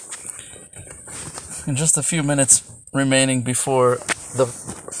In just a few minutes remaining before the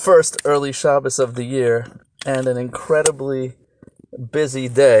first early Shabbos of the year and an incredibly busy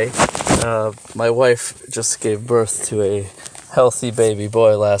day, my wife just gave birth to a healthy baby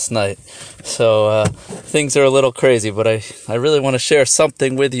boy last night. So things are a little crazy, but I really want to share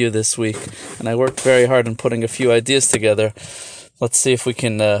something with you this week. And I worked very hard on putting a few ideas together. Let's see if we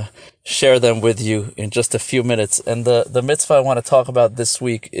can share them with you in just a few minutes. And the mitzvah I want to talk about this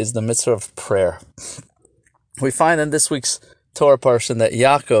week is the mitzvah of prayer. We find in this week's Torah portion that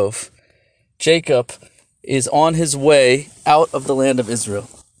Jacob, is on his way out of the land of Israel.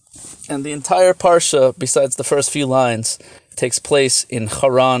 And the entire parsha, besides the first few lines, takes place in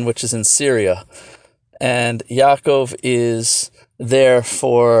Haran, which is in Syria. And Yaakov is there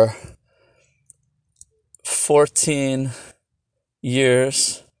for 14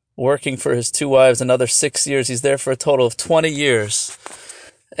 years, working for his two wives, another 6 years. He's there for a total of 20 years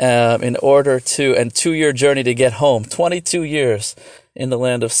in order to, and 2-year journey to get home, 22 years in the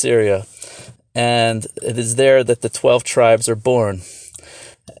land of Syria. And it is there that the 12 tribes are born.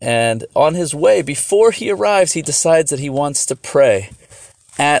 And on his way, before he arrives, he decides that he wants to pray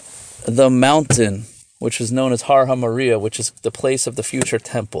at the mountain, which is known as Har HaMoriah, which is the place of the future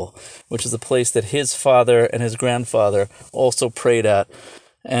temple, which is the place that his father and his grandfather also prayed at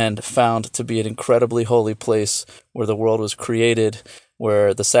and found to be an incredibly holy place where the world was created,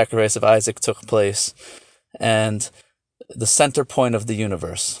 where the sacrifice of Isaac took place, and the center point of the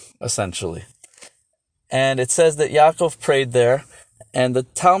universe, essentially. And it says that Yaakov prayed there, and the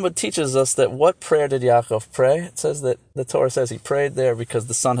Talmud teaches us that what prayer did Yaakov pray? It says that the Torah says he prayed there because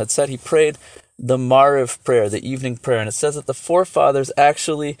the sun had set. He prayed the Mariv prayer, the evening prayer. And it says that the forefathers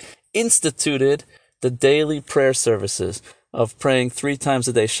actually instituted the daily prayer services of praying 3 times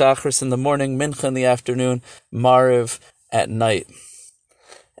a day. Shachris in the morning, Mincha in the afternoon, Mariv at night.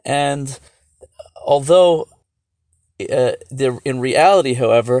 And although in reality,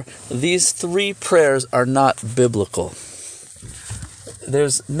 however, these 3 prayers are not biblical.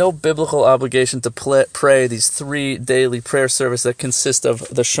 There's no biblical obligation to pray these 3 daily prayer services that consist of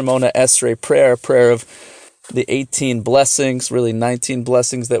the Shemona Esrei prayer, prayer of the 18 blessings, really 19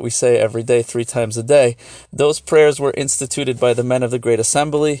 blessings that we say every day, 3 times a day. Those prayers were instituted by the men of the Great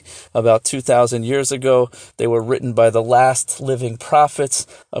Assembly about 2,000 years ago. They were written by the last living prophets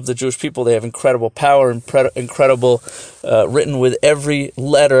of the Jewish people. They have incredible power, incredible, written with every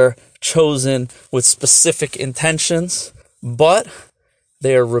letter chosen with specific intentions, but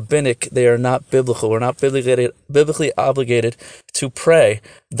they are rabbinic, they are not biblical. We're not biblically obligated to pray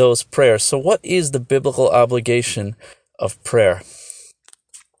those prayers. So what is the biblical obligation of prayer?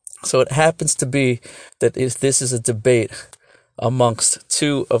 So it happens to be that this is a debate amongst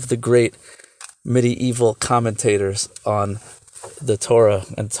 2 of the great medieval commentators on the Torah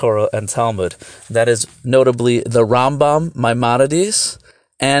and Talmud. That is notably the Rambam Maimonides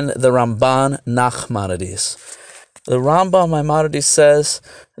and the Ramban Nachmanides. The Rambam Maimonides says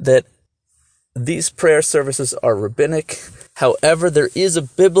that these prayer services are rabbinic. However, there is a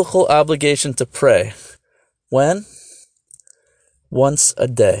biblical obligation to pray. When? Once a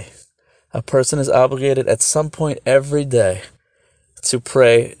day. A person is obligated at some point every day to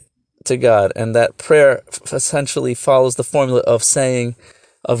pray to God. And that prayer essentially follows the formula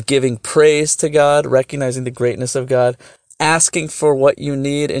of giving praise to God, recognizing the greatness of God, asking for what you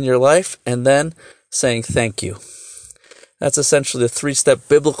need in your life, and then saying thank you. That's essentially the 3-step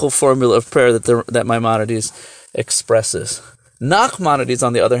biblical formula of prayer that Maimonides expresses. Nachmanides,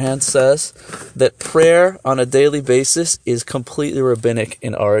 on the other hand, says that prayer on a daily basis is completely rabbinic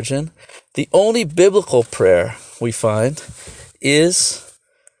in origin. The only biblical prayer we find is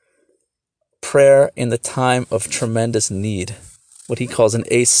prayer in the time of tremendous need, what he calls an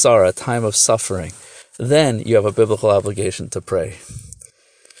eis sara, a time of suffering. Then you have a biblical obligation to pray.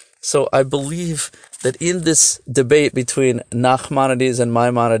 So I believe that in this debate between Nachmanides and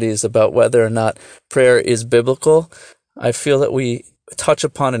Maimonides about whether or not prayer is biblical, I feel that we touch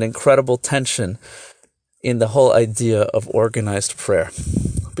upon an incredible tension in the whole idea of organized prayer.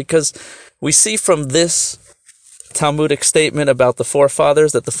 Because we see from this Talmudic statement about the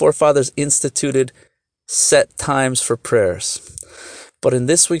forefathers that the forefathers instituted set times for prayers. But in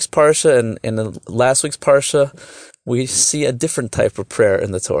this week's Parsha and in last week's Parsha, we see a different type of prayer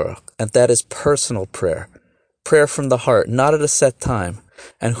in the Torah, and that is personal prayer. Prayer from the heart, not at a set time.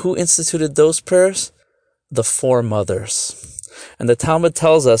 And who instituted those prayers? The foremothers. And the Talmud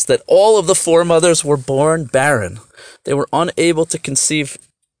tells us that all of the foremothers were born barren. They were unable to conceive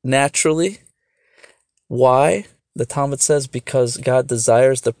naturally. Why? The Talmud says because God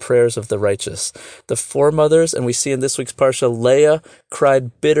desires the prayers of the righteous. The foremothers, and we see in this week's Parsha, Leah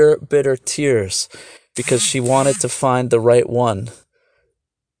cried bitter, bitter tears because she wanted to find the right one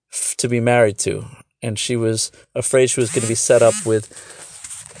to be married to. And she was afraid she was going to be set up with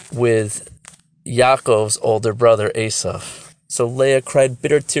Yaakov's older brother, Esav. So Leah cried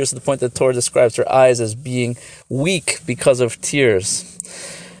bitter tears to the point that the Torah describes her eyes as being weak because of tears.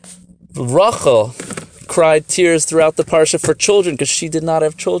 Rachel cried tears throughout the Parsha for children because she did not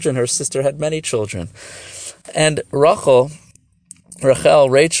have children. Her sister had many children. And Rachel,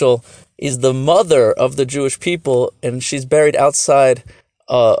 is the mother of the Jewish people, and she's buried outside,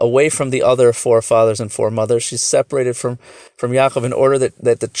 away from the other forefathers and foremothers. She's separated from Yaakov in order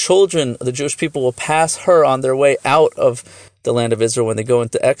that the children, the Jewish people, will pass her on their way out of the land of Israel when they go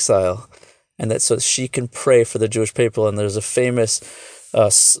into exile, and that so she can pray for the Jewish people. And there's a famous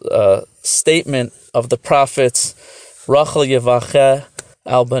statement of the prophets, Rachel Yevacheh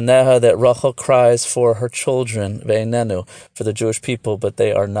al Baneha, that Rachel cries for her children, ve'enenu, for the Jewish people, but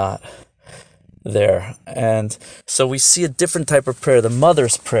they are not there. And so we see a different type of prayer, the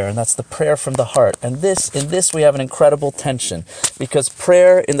mother's prayer, and that's the prayer from the heart. And in this we have an incredible tension, because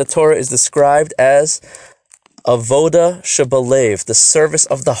prayer in the Torah is described as avoda shebalev, the service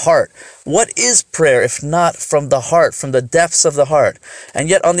of the heart. What is prayer if not from the heart, from the depths of the heart? And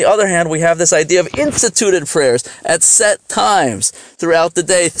yet, on the other hand, we have this idea of instituted prayers at set times throughout the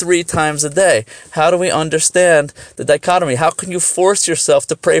day, 3 times a day. How do we understand the dichotomy? How can you force yourself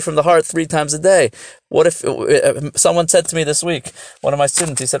to pray from the heart 3 times a day? What if someone said to me this week, one of my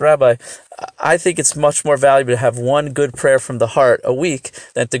students, he said, Rabbi, I think it's much more valuable to have one good prayer from the heart a week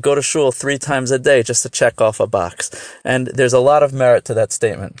than to go to shul 3 times a day just to check off a box. And there's a lot of merit to that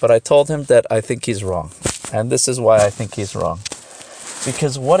statement. But I told him that I think he's wrong. And this is why I think he's wrong.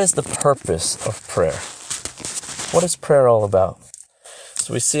 Because what is the purpose of prayer? What is prayer all about?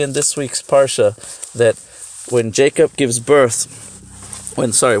 So we see in this week's Parsha that when Jacob gives birth,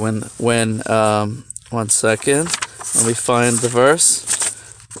 one second, let me find the verse.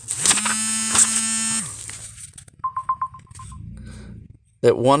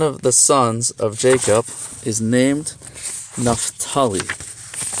 That one of the sons of Jacob is named Naphtali.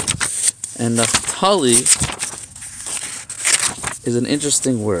 And Naphtali is an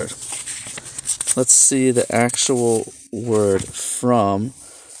interesting word. Let's see the actual word from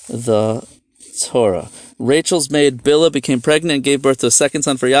the Torah. Rachel's maid Bilhah became pregnant and gave birth to a second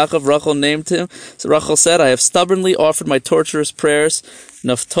son for Yaakov. Rachel named him. So Rachel said, I have stubbornly offered my torturous prayers,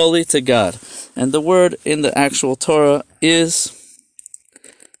 Naphtali, to God. And the word in the actual Torah is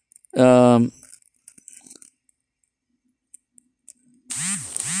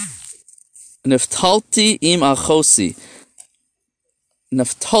Naftalti im achosi.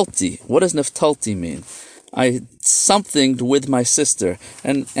 Naftalti. What does Naftalti mean? I somethinged with my sister.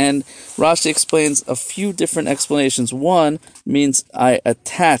 And Rashi explains a few different explanations. One means I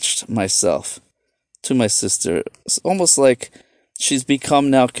attached myself to my sister. It's almost like she's become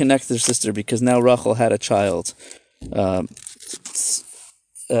now connected to her sister because now Rachel had a child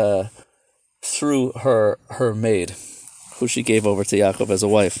through her maid, who she gave over to Yaakov as a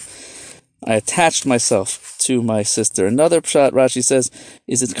wife. I attached myself to my sister. Another pshat, Rashi says,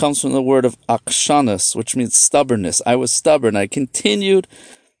 is it comes from the word of akshanas, which means stubbornness. I was stubborn. I continued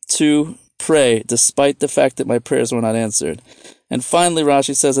to pray despite the fact that my prayers were not answered. And finally,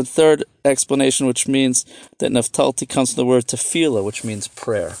 Rashi says a third explanation, which means that Naphtali comes from the word tefillah, which means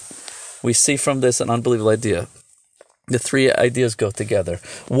prayer. We see from this an unbelievable idea. The 3 ideas go together.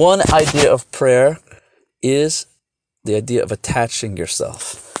 One idea of prayer is the idea of attaching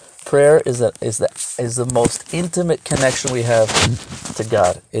yourself. Prayer is the most intimate connection we have to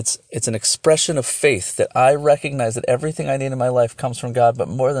God. It's an expression of faith that I recognize that everything I need in my life comes from God, but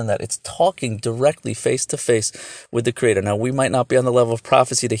more than that, it's talking directly face to face with the Creator. Now, we might not be on the level of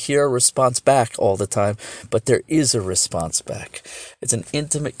prophecy to hear a response back all the time, but there is a response back. It's an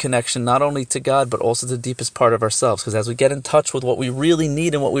intimate connection not only to God, but also to the deepest part of ourselves, because as we get in touch with what we really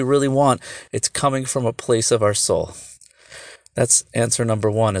need and what we really want, it's coming from a place of our soul. That's answer number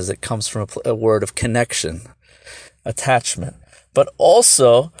 1, is it comes from a word of connection, attachment. But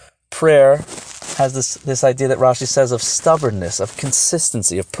also, prayer has this idea that Rashi says of stubbornness, of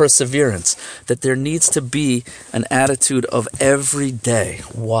consistency, of perseverance, that there needs to be an attitude of every day.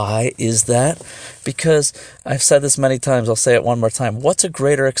 Why is that? Because I've said this many times, I'll say it one more time. What's a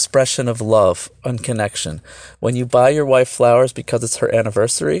greater expression of love and connection? When you buy your wife flowers because it's her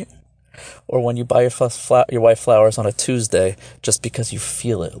anniversary? Or when you buy your wife flowers on a Tuesday just because you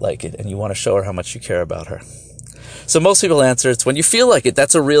feel it, like it, and you want to show her how much you care about her? So most people answer it's when you feel like it.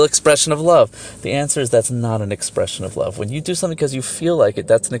 That's a real expression of love. The answer is that's not an expression of love. When you do something because you feel like it,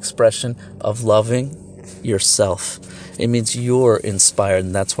 that's an expression of loving yourself. It means you're inspired,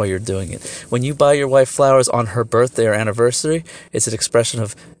 and that's why you're doing it. When you buy your wife flowers on her birthday or anniversary, it's an expression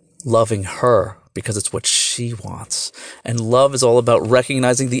of loving her because it's what she wants. And love is all about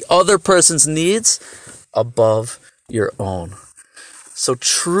recognizing the other person's needs above your own. So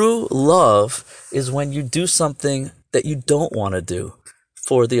true love is when you do something that you don't want to do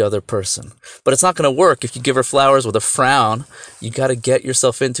for the other person. But it's not going to work if you give her flowers with a frown. You got to get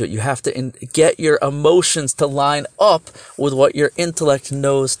yourself into it. You have to get your emotions to line up with what your intellect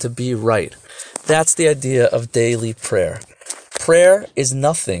knows to be right. That's the idea of daily prayer. Prayer is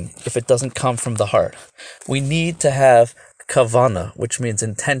nothing if it doesn't come from the heart. We need to have kavana, which means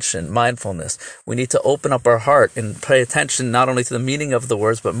intention, mindfulness. We need to open up our heart and pay attention not only to the meaning of the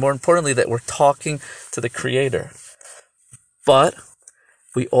words, but more importantly that we're talking to the Creator. But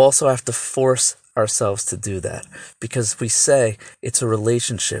we also have to force ourselves to do that because we say it's a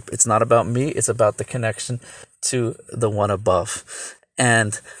relationship. It's not about me. It's about the connection to the one above.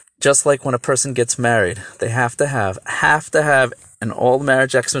 And just like when a person gets married, they have to have, and all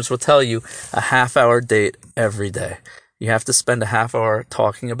marriage experts will tell you, a half-hour date every day. You have to spend a half hour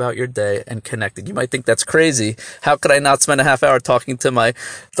talking about your day and connecting. You might think that's crazy. How could I not spend a half hour talking to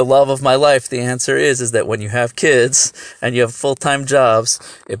the love of my life? The answer is that when you have kids and you have full-time jobs,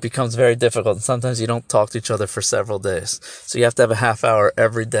 it becomes very difficult. And sometimes you don't talk to each other for several days. So you have to have a half hour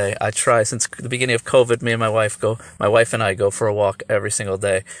every day. I try since the beginning of COVID, my wife and I go for a walk every single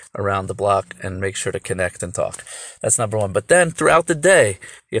day around the block and make sure to connect and talk. That's number one. But then throughout the day,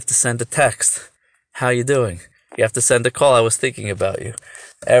 you have to send a text. How you doing? You have to send a call. I was thinking about you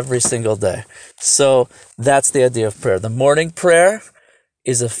every single day. So that's the idea of prayer. The morning prayer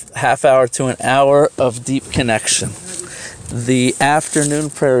is a half hour to an hour of deep connection. The afternoon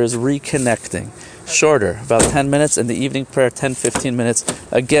prayer is reconnecting, shorter, about 10 minutes, and the evening prayer, 10-15 minutes.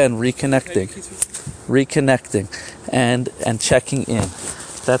 Again, reconnecting and checking in.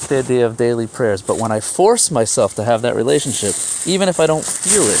 That's the idea of daily prayers. But when I force myself to have that relationship, even if I don't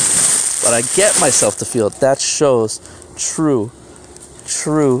feel it, but I get myself to feel it, that shows true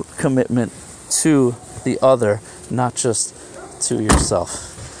commitment to the other, not just to yourself.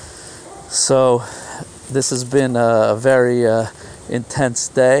 So this has been a very intense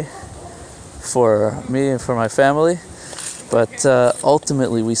day for me and for my family. But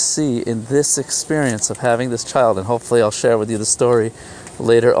ultimately we see in this experience of having this child, and hopefully I'll share with you the story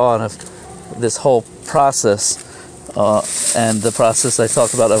later on of this whole process, and the process I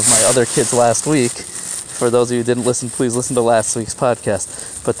talked about of my other kids last week. For those of you who didn't listen, please listen to last week's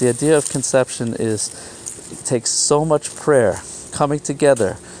podcast. But the idea of conception it takes so much prayer, coming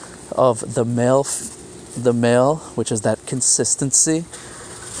together of the male, which is that consistency,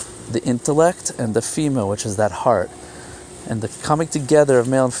 the intellect, and the female, which is that heart. And the coming together of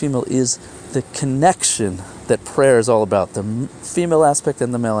male and female is the connection that prayer is all about, the female aspect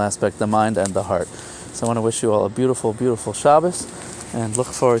and the male aspect, the mind and the heart. So I want to wish you all a beautiful, beautiful Shabbos, and look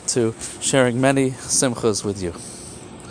forward to sharing many simchas with you.